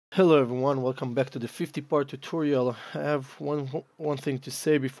Hello everyone, welcome back to the 50-part tutorial. I have one thing to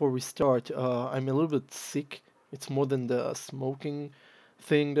say before we start. I'm a little bit sick. It's more than the smoking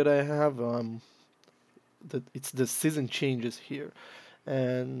thing that I have. That it's the season changes here,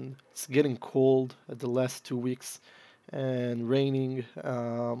 and it's getting cold at the last 2 weeks, and raining.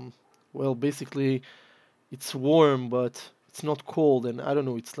 Well, basically, it's warm, but it's not cold, and I don't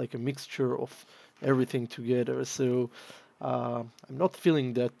know. It's like a mixture of everything together. So I'm not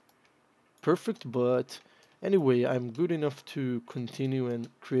feeling that perfect, but anyway, I'm good enough to continue and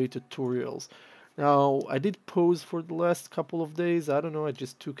create tutorials. Now, I did pause for the last couple of days. I don't know, I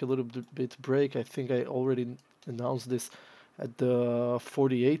just took a little bit break. I think I already announced this at the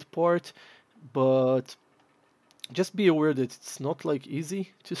 48 part, but just be aware that it's not like easy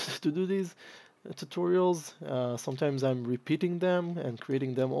to do these tutorials. Sometimes I'm repeating them and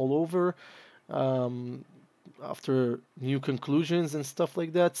creating them all over um, after new conclusions and stuff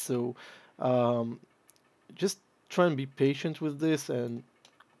like that. So um, just try and be patient with this and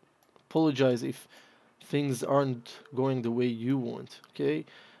apologize if things aren't going the way you want, okay?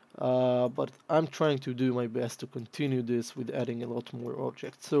 But I'm trying to do my best to continue this with adding a lot more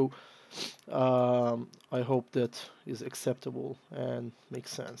objects. So I hope that is acceptable and makes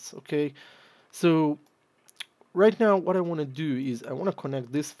sense, okay? So right now what I want to do is I want to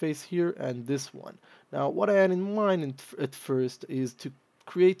connect this face here and this one. Now what I had in mind at first is to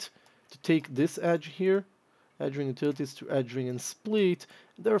take this edge here, edge ring utilities to edge ring and split.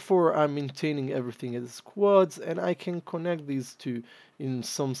 Therefore I'm maintaining everything as quads and I can connect these two in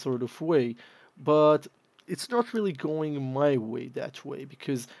some sort of way. But it's not really going my way that way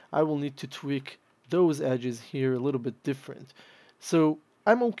because I will need to tweak those edges here a little bit different. So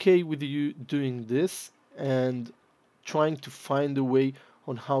I'm okay with you doing this and trying to find a way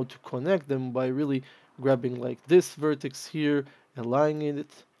on how to connect them by really grabbing like this vertex here, aligning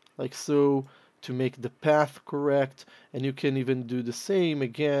it like so to make the path correct, and you can even do the same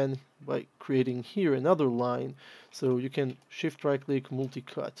again by creating here another line. So you can shift right click,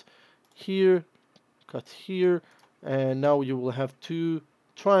 multi-cut here, cut here, and now you will have two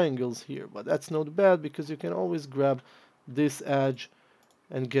triangles here, but that's not bad because you can always grab this edge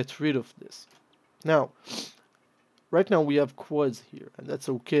and get rid of this. Now, right now we have quads here, and that's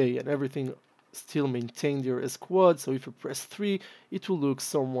okay, and everything still maintained here as quads, so if you press 3, it will look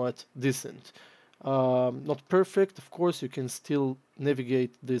somewhat decent. Not perfect, of course, you can still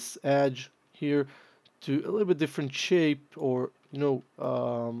navigate this edge here to a little bit different shape or,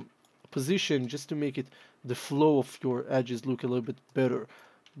 position just to make it the flow of your edges look a little bit better.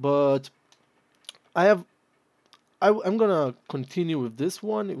 But I have I'm gonna continue with this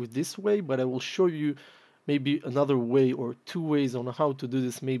one with this way, but I will show you maybe another way or two ways on how to do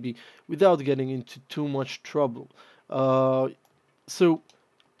this maybe without getting into too much trouble. So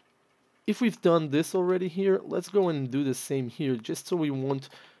if we've done this already here, let's go and do the same here just so we won't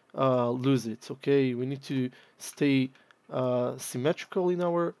lose it, okay? We need to stay symmetrical in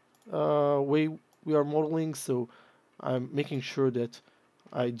our way we are modeling, so I'm making sure that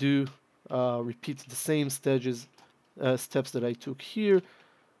I do repeat the same steps that I took here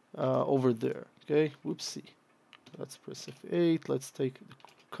over there, okay? Whoopsie. Let's press F8, let's take the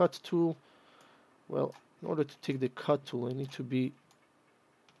cut tool. Well, in order to take the cut tool, I need to be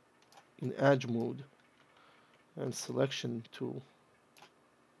in edge mode and selection tool.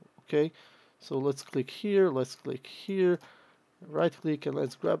 Okay, so let's click here, right click, and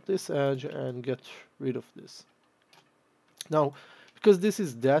let's grab this edge and get rid of this. Now, because this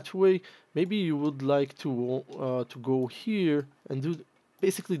is that way, maybe you would like to go here and do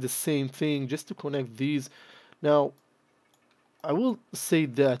basically the same thing just to connect these. Now, I will say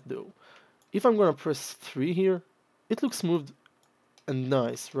that though, if I'm gonna press 3 here, it looks smooth and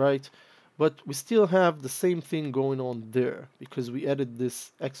nice, right? But we still have the same thing going on there because we added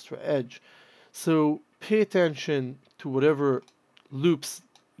this extra edge. So pay attention to whatever loops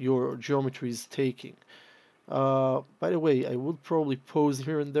your geometry is taking. By the way, I would probably pause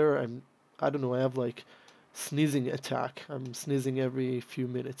here and there. I don't know, I have like sneezing attack. I'm sneezing every few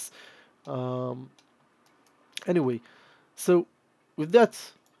minutes. Um, anyway, so with that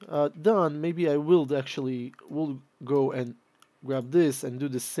done, maybe I will go and grab this and do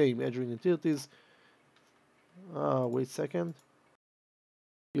the same edge ring utilities. Wait a second.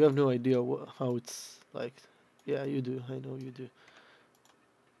 You have no idea how it's like. Yeah, you do. I know you do.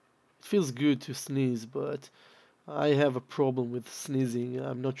 It feels good to sneeze, but I have a problem with sneezing.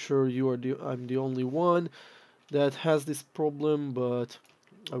 I'm not sure I'm the only one that has this problem, but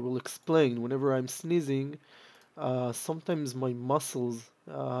I will explain. Whenever I'm sneezing, sometimes my muscles,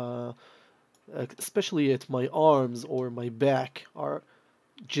 especially at my arms or my back, are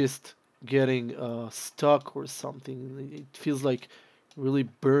just getting stuck or something. It feels like really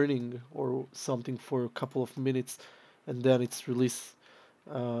burning or something for a couple of minutes, and then it's released.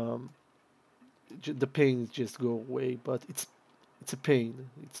 Um, the pain just go away, but it's a pain.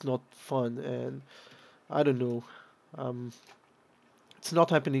 It's not fun, and I don't know. Um, it's not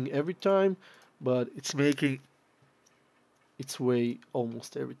happening every time, but it's making its way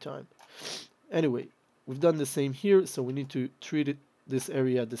almost every time. Anyway, we've done the same here, so we need to treat this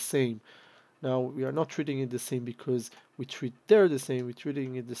area the same. Now, we are not treating it the same because we treat there the same, we're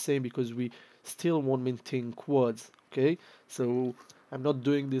treating it the same because we still want to maintain quads, okay? So I'm not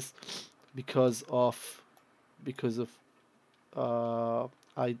doing this because of because of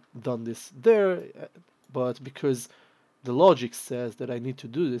I done this there, but because the logic says that I need to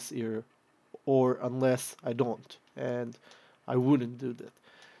do this here, or unless I don't, and I wouldn't do that.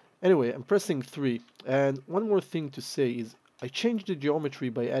 Anyway, I'm pressing 3, and one more thing to say is I changed the geometry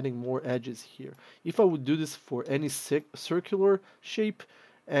by adding more edges here. If I would do this for any circular shape,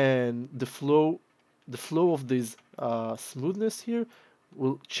 and the flow of this smoothness here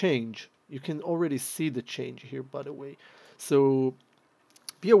will change. You can already see the change here, by the way. So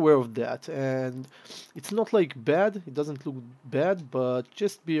be aware of that, and it's not like bad, it doesn't look bad, but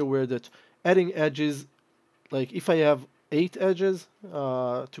just be aware that adding edges, like if I have 8 edges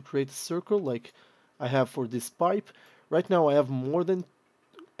to create a circle like I have for this pipe, right now I have more than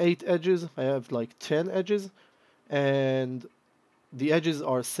 8 edges. I have like 10 edges, and the edges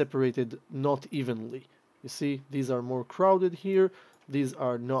are separated not evenly. You see, these are more crowded here, these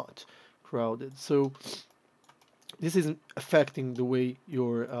are not crowded. So this is affecting the way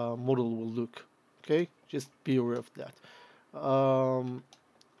your model will look. Okay, just be aware of that.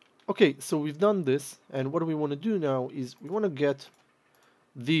 Okay, so we've done this, and what we want to do now is we want to get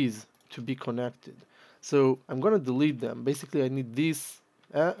these to be connected. So I'm going to delete them. Basically, I need this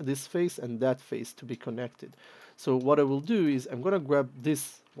face and that face to be connected. So what I will do is I'm going to grab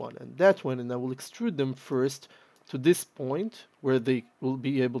this one and that one, and I will extrude them first to this point where they will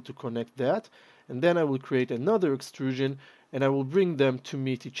be able to connect that, and then I will create another extrusion and I will bring them to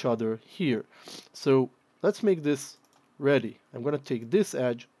meet each other here. So let's make this ready. I'm going to take this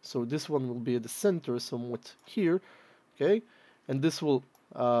edge, so this one will be at the center somewhat here, okay, and this will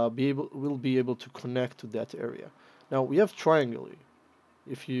be able to connect to that area. Now we have triangle,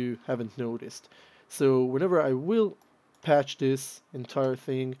 if you haven't noticed. So whenever I will patch this entire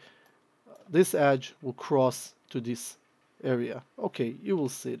thing, this edge will cross to this area. Okay, you will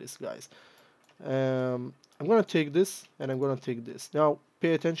see this, guys. I'm gonna take this and I'm gonna take this. Now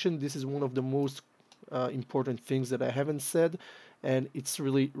pay attention, this is one of the most important things that I haven't said, and it's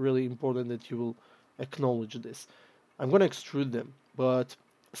really important that you will acknowledge this. I'm gonna extrude them, but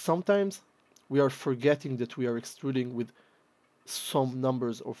sometimes we are forgetting that we are extruding with some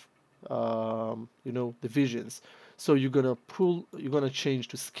numbers of divisions. So you're gonna change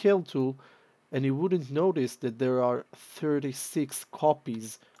to scale tool, and you wouldn't notice that there are 36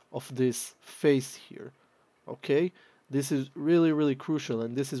 copies of this face here. Okay, this is really crucial,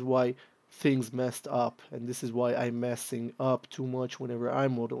 and this is why things messed up, and this is why I'm messing up too much whenever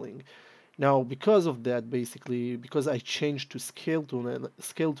I'm modeling. Now, because of that, basically, because I changed to scale tool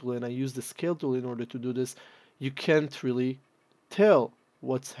and I use the scale tool in order to do this, you can't really tell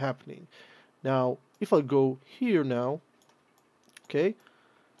what's happening. Now, if I go here now, okay,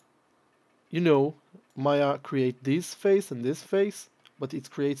 Maya create this face and this face, but it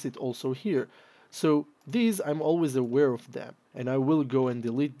creates it also here. So these, I'm always aware of them, and I will go and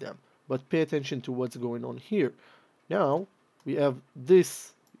delete them, but pay attention to what's going on here. Now, we have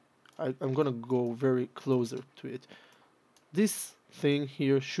this. I'm gonna go very closer to it. This thing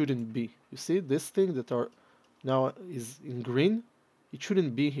here shouldn't be. You see, this thing that are now is in green, it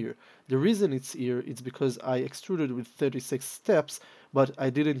shouldn't be here. The reason it's here is because I extruded with 36 steps, but I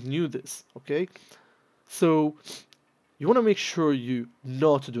didn't knew this, okay? So you want to make sure you're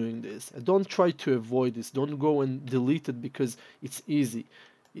not doing this, and don't try to avoid this. Don't go and delete it because it's easy.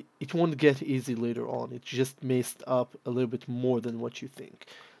 It won't get easy later on. It just messed up a little bit more than what you think.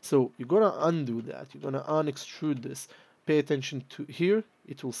 So you're gonna undo that. You're gonna unextrude this. Pay attention to here.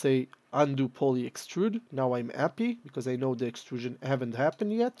 It will say undo poly extrude. Now I'm happy because I know the extrusion haven't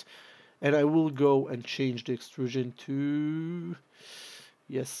happened yet, and I will go and change the extrusion to,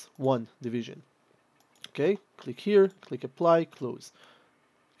 yes, 1 division. Okay, click here, click apply, close.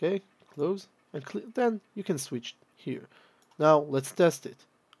 Okay, close, and then you can switch here. Now let's test it.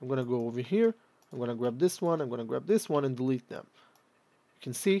 I'm gonna go over here, I'm gonna grab this one, I'm gonna grab this one and delete them. You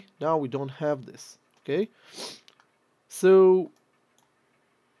can see now we don't have this. Okay, so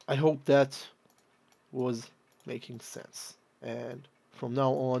I hope that was making sense, and from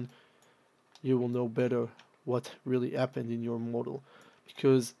now on you will know better what really happened in your model,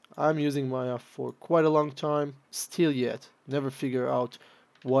 because I'm using Maya for quite a long time, still yet never figure out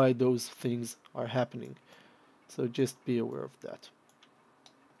why those things are happening. So just be aware of that.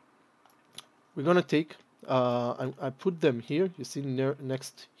 We're gonna take, I put them here, you see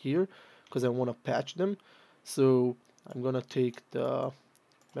next here, because I want to patch them. So I'm gonna take the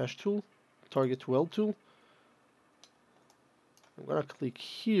mesh tool, target weld tool. I'm gonna click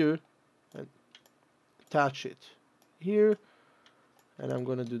here and attach it here, and I'm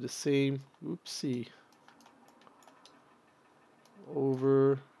gonna do the same, oopsie,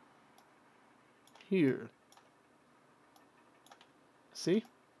 over here. See?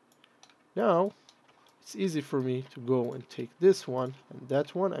 Now it's easy for me to go and take this one and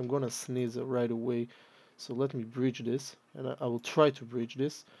that one. I'm gonna sneeze it right away. So let me bridge this, and I will try to bridge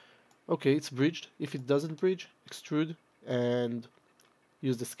this. Okay, it's bridged. If it doesn't bridge, extrude and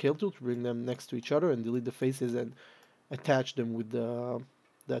use the scale tool to bring them next to each other and delete the faces and attach them with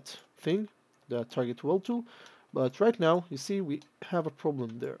that thing, the target weld tool. But right now, you see, we have a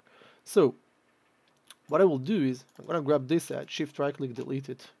problem there. So what I will do is I'm gonna grab this edge, shift right click, delete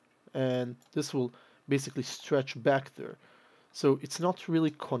it, and this will basically stretch back there. So it's not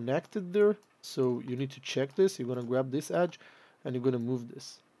really connected there, so you need to check this. You're gonna grab this edge and you're gonna move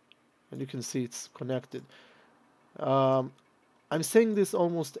this, and you can see it's connected. I'm saying this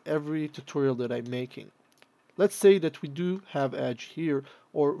almost every tutorial that I'm making. Let's say that we do have edge here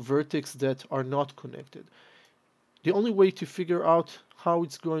or vertex that are not connected. The only way to figure out how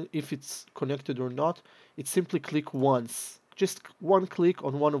it's going, if it's connected or not, it's simply click once. Just one click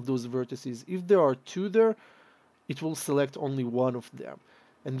on one of those vertices. If there are two there, it will select only one of them.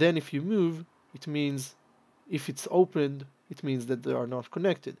 And then if you move, it means, if it's opened, it means that they are not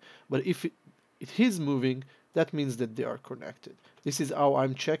connected. But if it is moving, that means that they are connected. This is how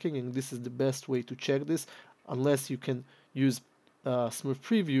I'm checking, and this is the best way to check this, unless you can use Smooth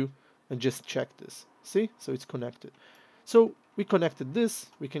Preview and just check this. See? So it's connected. So we connected this,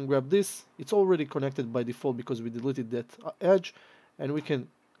 we can grab this. It's already connected by default because we deleted that edge, and we can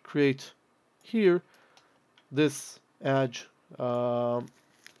create here this edge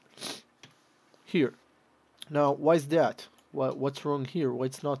here. Now, why is that? What's wrong here? Why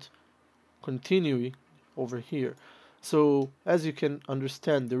it's not continuing over here? So as you can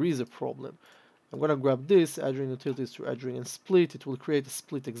understand, there is a problem. I'm gonna grab this, adding utilities to adding and split. It will create a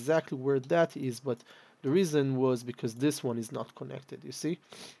split exactly where that is, but the reason was because this one is not connected, you see?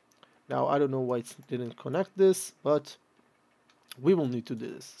 Now I don't know why it didn't connect this, but we will need to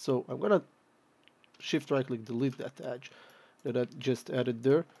do this. So I'm gonna shift right click, delete that edge that I just added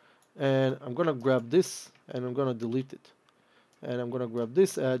there, and I'm gonna grab this and I'm gonna delete it. And I'm gonna grab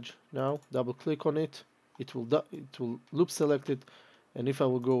this edge now, double click on it, it will loop select it, and if I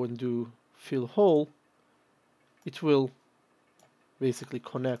will go and do fill hole, it will basically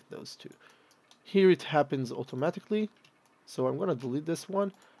connect those two. Here it happens automatically, so I'm gonna delete this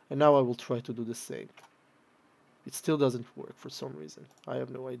one, and now I will try to do the same. It still doesn't work for some reason. I have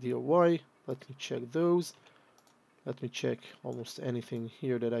no idea why. Let me check those. Let me check almost anything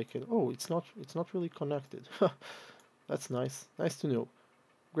here that I can. Oh, it's not really connected. That's nice. Nice to know.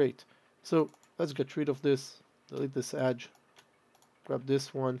 Great. So let's get rid of this. Delete this edge. Grab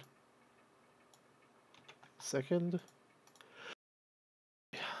this one. Second.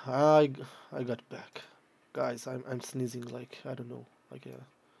 I got back. Guys, I'm sneezing like, I don't know, like a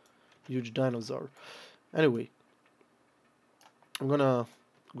huge dinosaur. Anyway, I'm gonna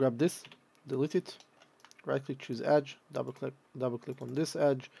grab this, delete it, right click, choose edge, double click on this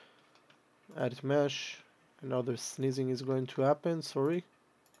edge, add it mesh. Another sneezing is going to happen, sorry.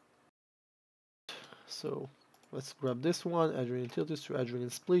 So let's grab this one, add utilities to add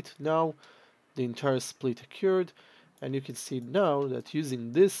and split. Now the entire split occurred, and you can see now that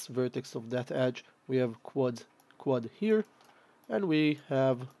using this vertex of that edge, we have quad here, and we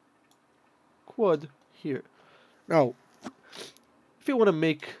have quad here. Now, if you want to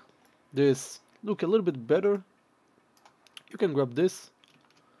make this look a little bit better, you can grab this,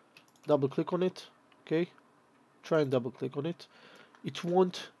 double click on it, okay? Try and double click on it. It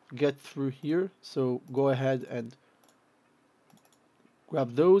won't get through here, so go ahead and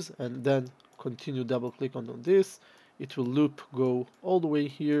grab those and then continue double click on this. It will loop go all the way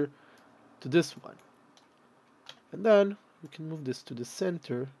here to this one, and then we can move this to the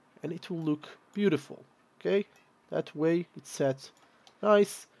center and it will look beautiful. Okay, that way it's set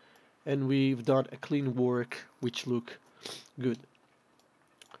nice and we've done a clean work which look good.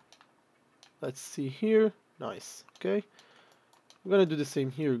 Let's see here. Nice. Okay, we're gonna do the same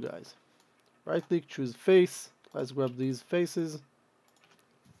here, guys. Right click, choose face. Let's grab these faces,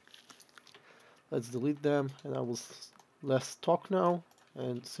 Let's delete them, and I will less talk now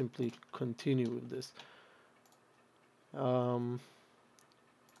and simply continue with this. Well,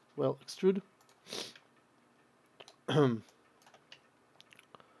 extrude.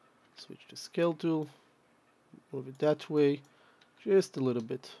 Switch to scale tool, move it that way, just a little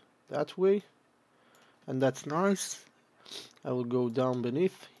bit that way, and that's nice. I will go down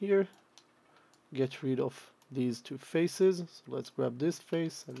beneath here, get rid of these two faces. So let's grab this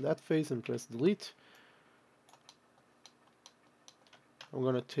face and that face and press delete. I'm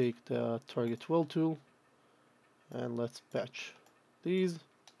gonna take the target weld tool and let's patch these.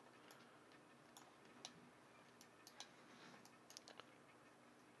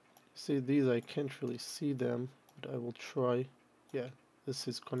 See, these I can't really see them, but I will try. Yeah, this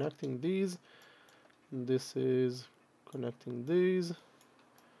is connecting these, and this is connecting these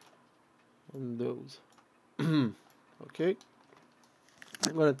and those. Okay,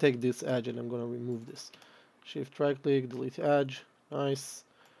 I'm gonna take this edge and I'm gonna remove this. Shift right click, delete edge. Nice.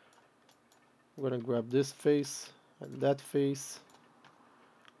 I'm gonna grab this face and that face.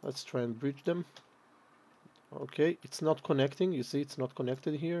 Let's try and bridge them. Okay, it's not connecting. You see, it's not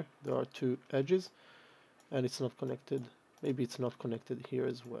connected here. There are two edges, and it's not connected. Maybe it's not connected here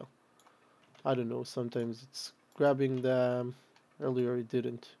as well. I don't know. Sometimes it's grabbing them. Earlier it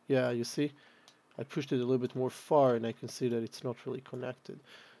didn't. Yeah, you see, I pushed it a little bit more far, and I can see that it's not really connected.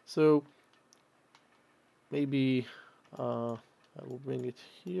 So maybe I will bring it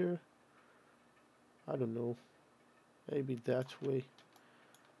here. I don't know. Maybe that way.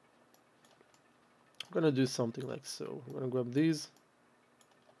 I'm gonna do something like so. I'm gonna grab these.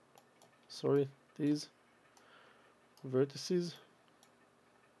 Sorry, these vertices.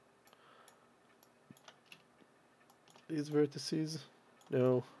 These vertices.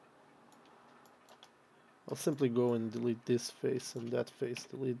 No. I'll simply go and delete this face and that face.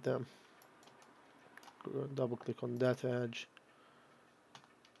 Delete them. Double click on that edge.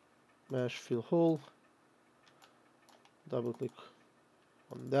 Mesh fill hole. Double click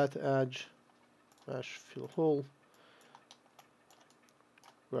on that edge. Mesh fill hole.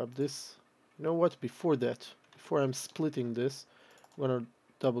 Grab this. You know what? Before that, before I'm splitting this, I'm gonna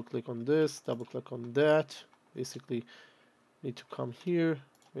double click on this, double click on that. Basically, need to come here,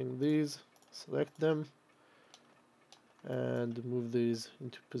 bring these, select them, and move these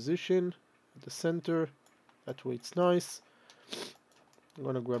into position at the center. That way it's nice. I'm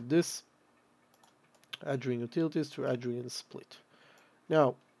gonna grab this, Adjoin Utilities to Adjoin Split.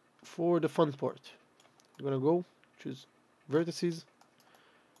 Now, for the fun part, I'm gonna go choose vertices.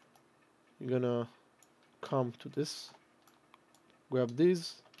 You're gonna come to this, grab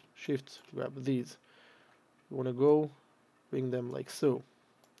these, shift, grab these. You wanna go, bring them like so.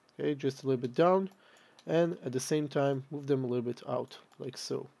 Okay, just a little bit down, and at the same time move them a little bit out, like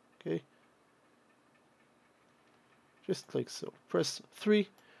so. Okay, just like so. Press 3.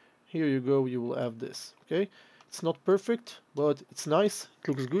 Here you go. You will have this. Okay, it's not perfect, but it's nice. It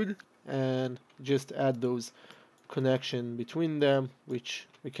looks good, and just add those connection between them, which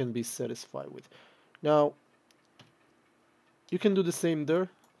we can be satisfied with. Now, you can do the same there.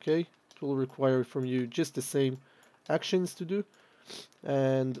 Okay, it will require from you just the same actions to do,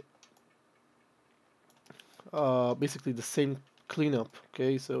 and basically the same cleanup.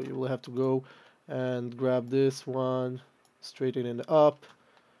 Okay, so you will have to go and grab this one, straighten it up,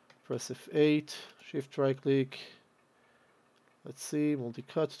 press F8, shift right click, let's see,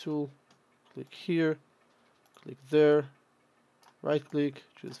 multi-cut tool, click here, click there, right click,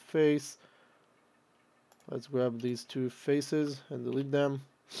 choose face. Let's grab these two faces and delete them.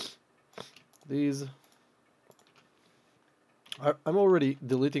 These, I'm already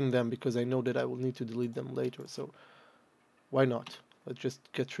deleting them because I know that I will need to delete them later, so why not? Let's just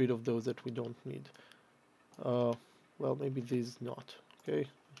get rid of those that we don't need. Well, maybe these not. Okay,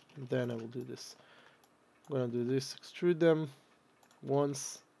 and then I will do this. I'm gonna do this, extrude them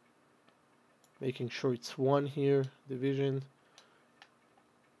once, making sure it's 1 here, division.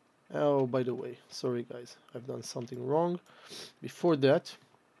 Oh, by the way, sorry guys, I've done something wrong. Before that,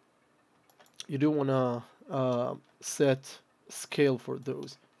 you do wanna set scale for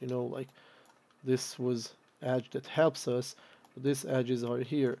those. You know, like this was edge that helps us, but these edges are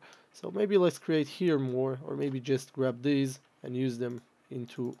here. So maybe let's create here more, or maybe just grab these and use them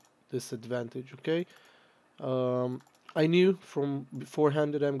into this advantage. Okay. I knew from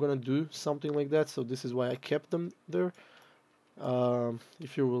beforehand that I'm gonna do something like that, so this is why I kept them there.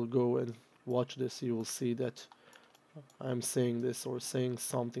 If you will go and watch this, you will see that I'm saying this or saying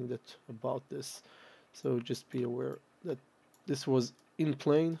something that about this. So just be aware that this was in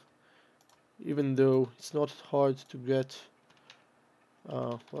plane, even though it's not hard to get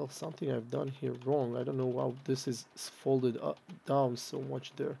Well, something I've done here wrong. I don't know how this is folded up, down so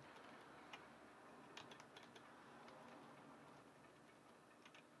much there.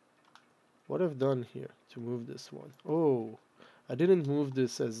 What I've done here to move this one. Oh, I didn't move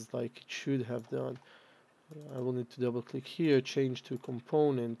this as like it should have done. I will need to double click here, change to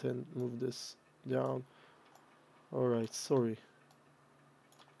component and move this down. Alright, sorry.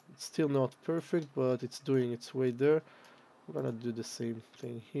 It's still not perfect, but it's doing its way there. I'm gonna do the same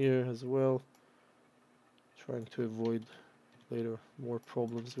thing here as well. Trying to avoid later more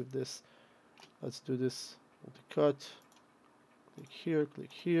problems with this. Let's do this. Multi-cut. Click here,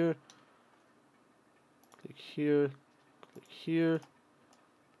 click here, click here, click here.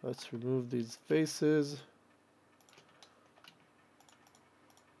 Let's remove these faces.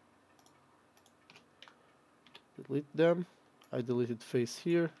 Delete them. I deleted face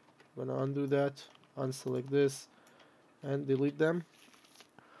here. I'm gonna undo that, unselect this, and delete them.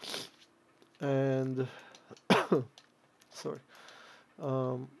 And sorry.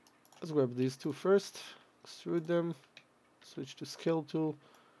 Let's grab these two first, extrude them, switch to scale tool,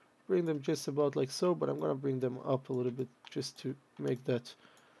 bring them just about like so, but I'm gonna bring them up a little bit just to make that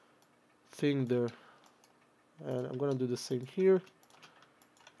thing there. And I'm gonna do the same here.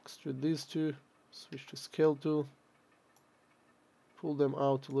 Extrude these two, switch to scale tool, pull them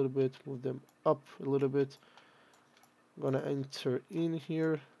out a little bit, move them up a little bit. I'm gonna enter in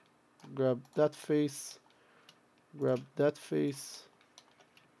here, grab that face, grab that face,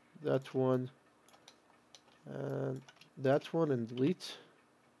 that one, and that one, and delete.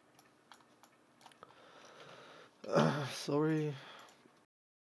 Sorry.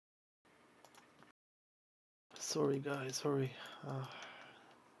 Sorry guys, sorry.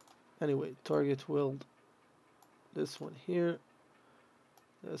 Anyway, target weld this one here,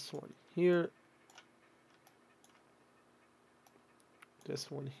 this one here, this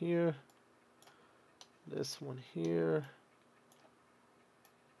one here, this one here.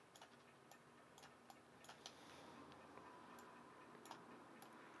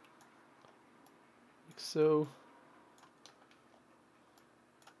 Like so.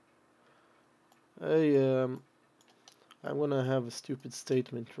 I'm gonna have a stupid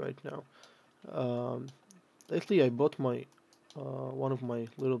statement right now. Lately I bought my one of my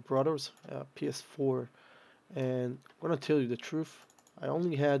little brothers PS4, and I'm gonna tell you the truth. I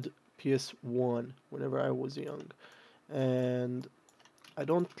only had PS1 whenever I was young, and I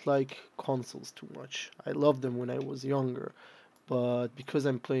don't like consoles too much. I loved them when I was younger, but because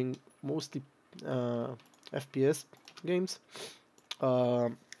I'm playing mostly FPS games,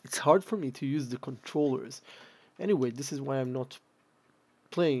 it's hard for me to use the controllers. Anyway, this is why I'm not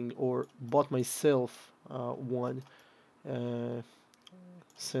playing or bought myself one uh,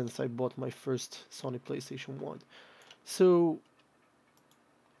 since I bought my first Sony PlayStation 1. So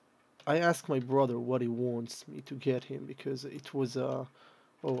I asked my brother what he wants me to get him because it was oh,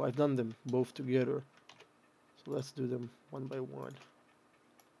 I've done them both together. So let's do them one by one.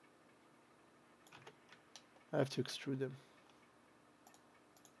 I have to extrude them.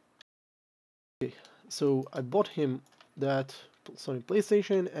 Okay, so I bought him that Sony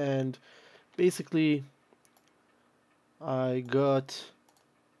PlayStation, and basically I got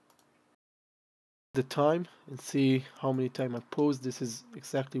the time and see how many time I paused. This is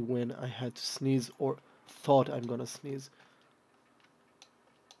exactly when I had to sneeze or thought I'm gonna sneeze.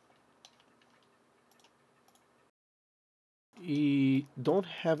 He don't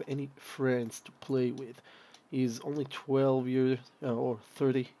have any friends to play with. He's only 12 years or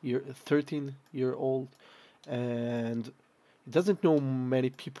 13-year old, and he doesn't know many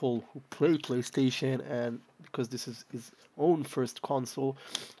people who play PlayStation. And because this is his own first console,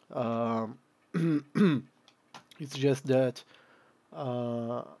 um, it's just that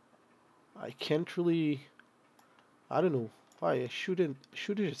I can't really. I don't know why I should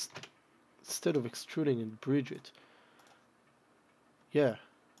just instead of extruding and bridge it. Yeah,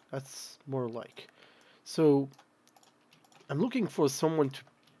 that's more like. So I'm looking for someone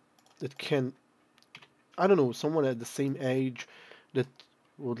that can, I don't know, someone at the same age that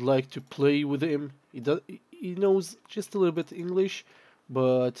would like to play with him. He knows just a little bit English,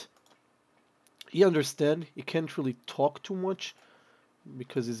 but he understand. He can't really talk too much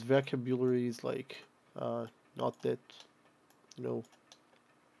because his vocabulary is like not that, you know,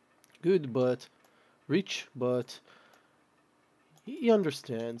 good, but rich, but he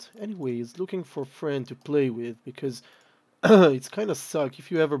understands. Anyway, he's looking for a friend to play with because it's kind of suck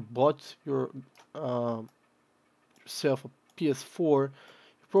if you ever bought uh, yourself a PS4.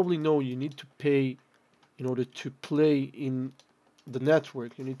 You probably know you need to pay in order to play in the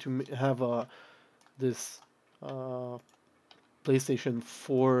network. You need to have this uh, PlayStation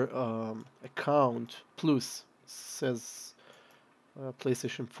 4 account plus, says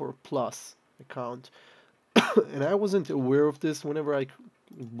PlayStation 4 Plus account, and I wasn't aware of this whenever I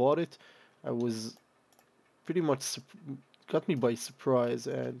bought it. I was pretty much got me by surprise,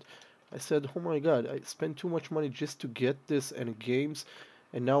 and I said, "Oh my God, I spent too much money just to get this and games,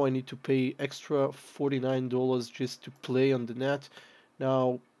 and now I need to pay extra $49 just to play on the net."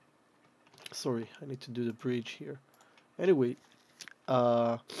 Now, sorry, I need to do the bridge here. Anyway,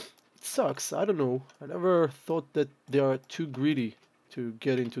 it sucks. I don't know. I never thought that they are too greedy to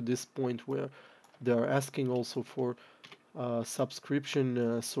get into this point where they are asking also for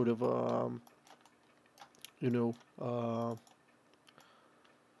subscription sort of you know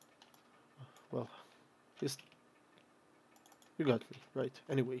well, just you got me right.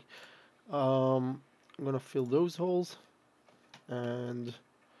 Anyway, I'm gonna fill those holes, and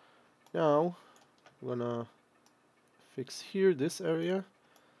now I'm gonna fix here this area.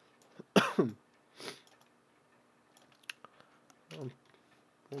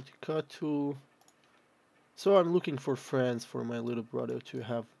 Multi-cut tool. So I'm looking for friends for my little brother to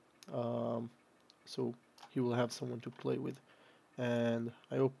have, um, so he will have someone to play with, and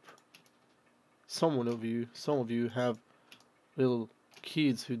I hope some of you have little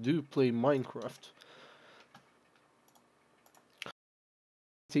kids who do play Minecraft.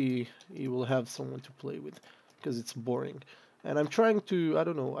 He will have someone to play with because it's boring. And I'm trying to, I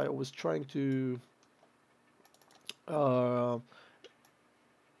don't know, I was trying to uh,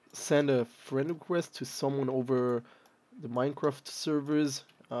 send a friend request to someone over the Minecraft servers.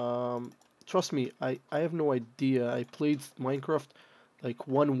 Trust me, I have no idea. I played Minecraft like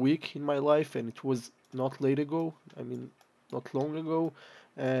 1 week in my life, and it was not late ago. I mean, not long ago,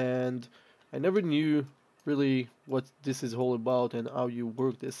 and I never knew really what this is all about and how you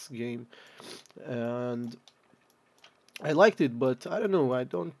work this game. And I liked it, but I don't know. I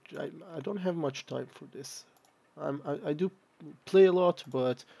don't have much time for this. I do play a lot,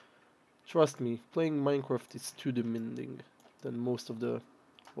 but trust me, playing Minecraft is too demanding than most of the.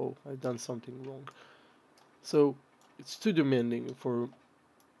 Oh, I've done something wrong. So it's too demanding for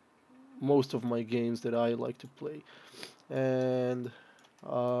most of my games that I like to play. And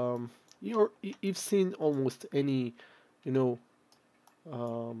you've seen almost any, you know,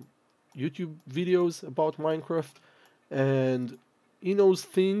 um, YouTube videos about Minecraft, and he knows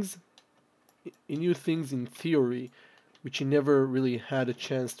things, he knew things in theory, which he never really had a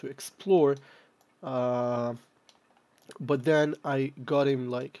chance to explore. Uh, but then I got him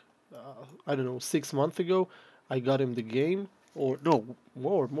like I don't know 6 months ago. I got him the game, or no,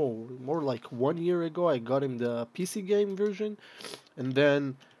 more like 1 year ago. I got him the PC game version, and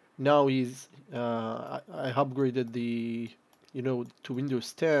then now I upgraded the to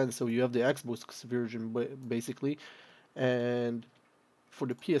Windows 10, so you have the Xbox version basically, and for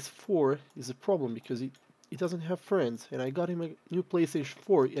the PS4 is a problem because it doesn't have friends, and I got him a new PlayStation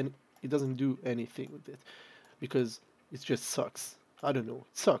 4, and it doesn't do anything with it because it just sucks. I don't know,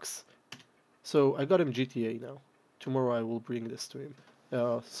 it sucks. So I got him GTA now. Tomorrow I will bring this to him.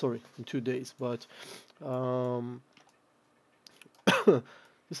 Sorry, in 2 days, but um,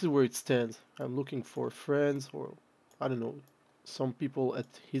 this is where it stands. I'm looking for friends, or I don't know, some people at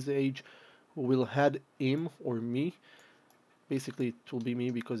his age who will had him or me. Basically, it will be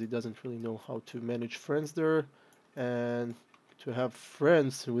me because he doesn't really know how to manage friends there, and to have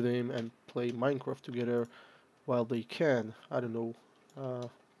friends with him and play Minecraft together while they can. I don't know,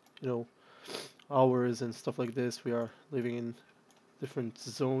 you know, hours and stuff like this. We are living in different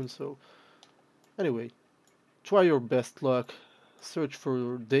zones, so anyway, try your best luck. Search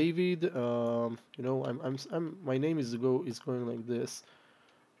for David. My name is going like this.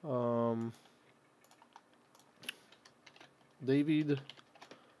 Um, David,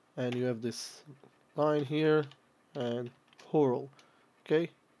 and you have this line here, and Horol. Okay,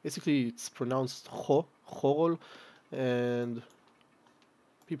 basically it's pronounced Horol, and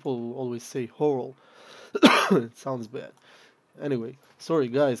people always say Horol. It sounds bad. Anyway, sorry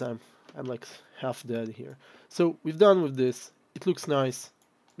guys, I'm like half dead here. So we've done with this. It looks nice,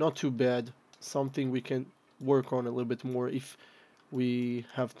 not too bad. Something we can work on a little bit more if we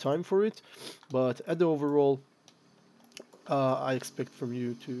have time for it. But at the overall, I expect from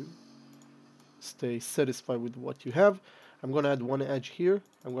you to stay satisfied with what you have. I'm gonna add one edge here.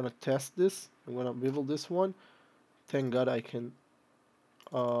 I'm gonna test this. I'm gonna bevel this one. Thank God I can,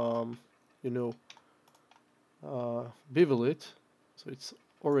 um, you know, bevel it. So it's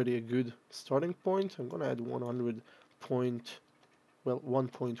already a good starting point. I'm gonna add 100 point, well,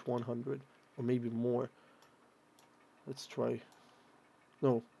 1.100 or maybe more. Let's try.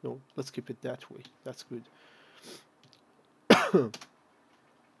 No, let's keep it that way. That's good. I'm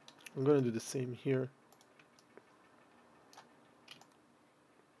gonna do the same here.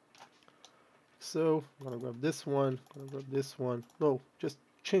 So I'm gonna grab this one, gonna grab this one. No, just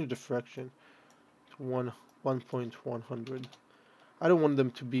change the fraction to 1.100. I don't want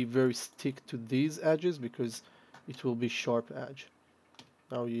them to be very stick to these edges because it will be sharp edge.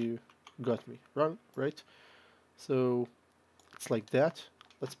 Now you got me, wrong, right? So it's like that.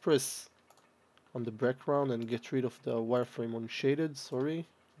 Let's press on the background and get rid of the wireframe unshaded. Sorry,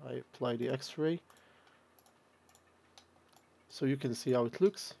 I apply the X-ray. So you can see how it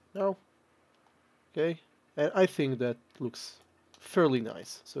looks now. Okay, and I think that looks fairly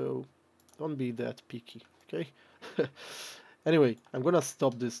nice, so don't be that picky, okay? Anyway, I'm gonna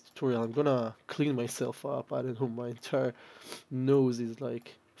stop this tutorial. I'm gonna clean myself up. I don't know, my entire nose is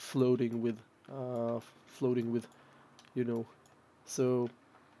like floating with, you know. So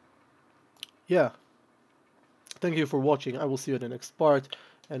yeah, thank you for watching. I will see you in the next part,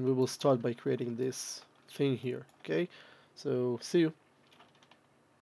 and we will start by creating this thing here, okay? So see you.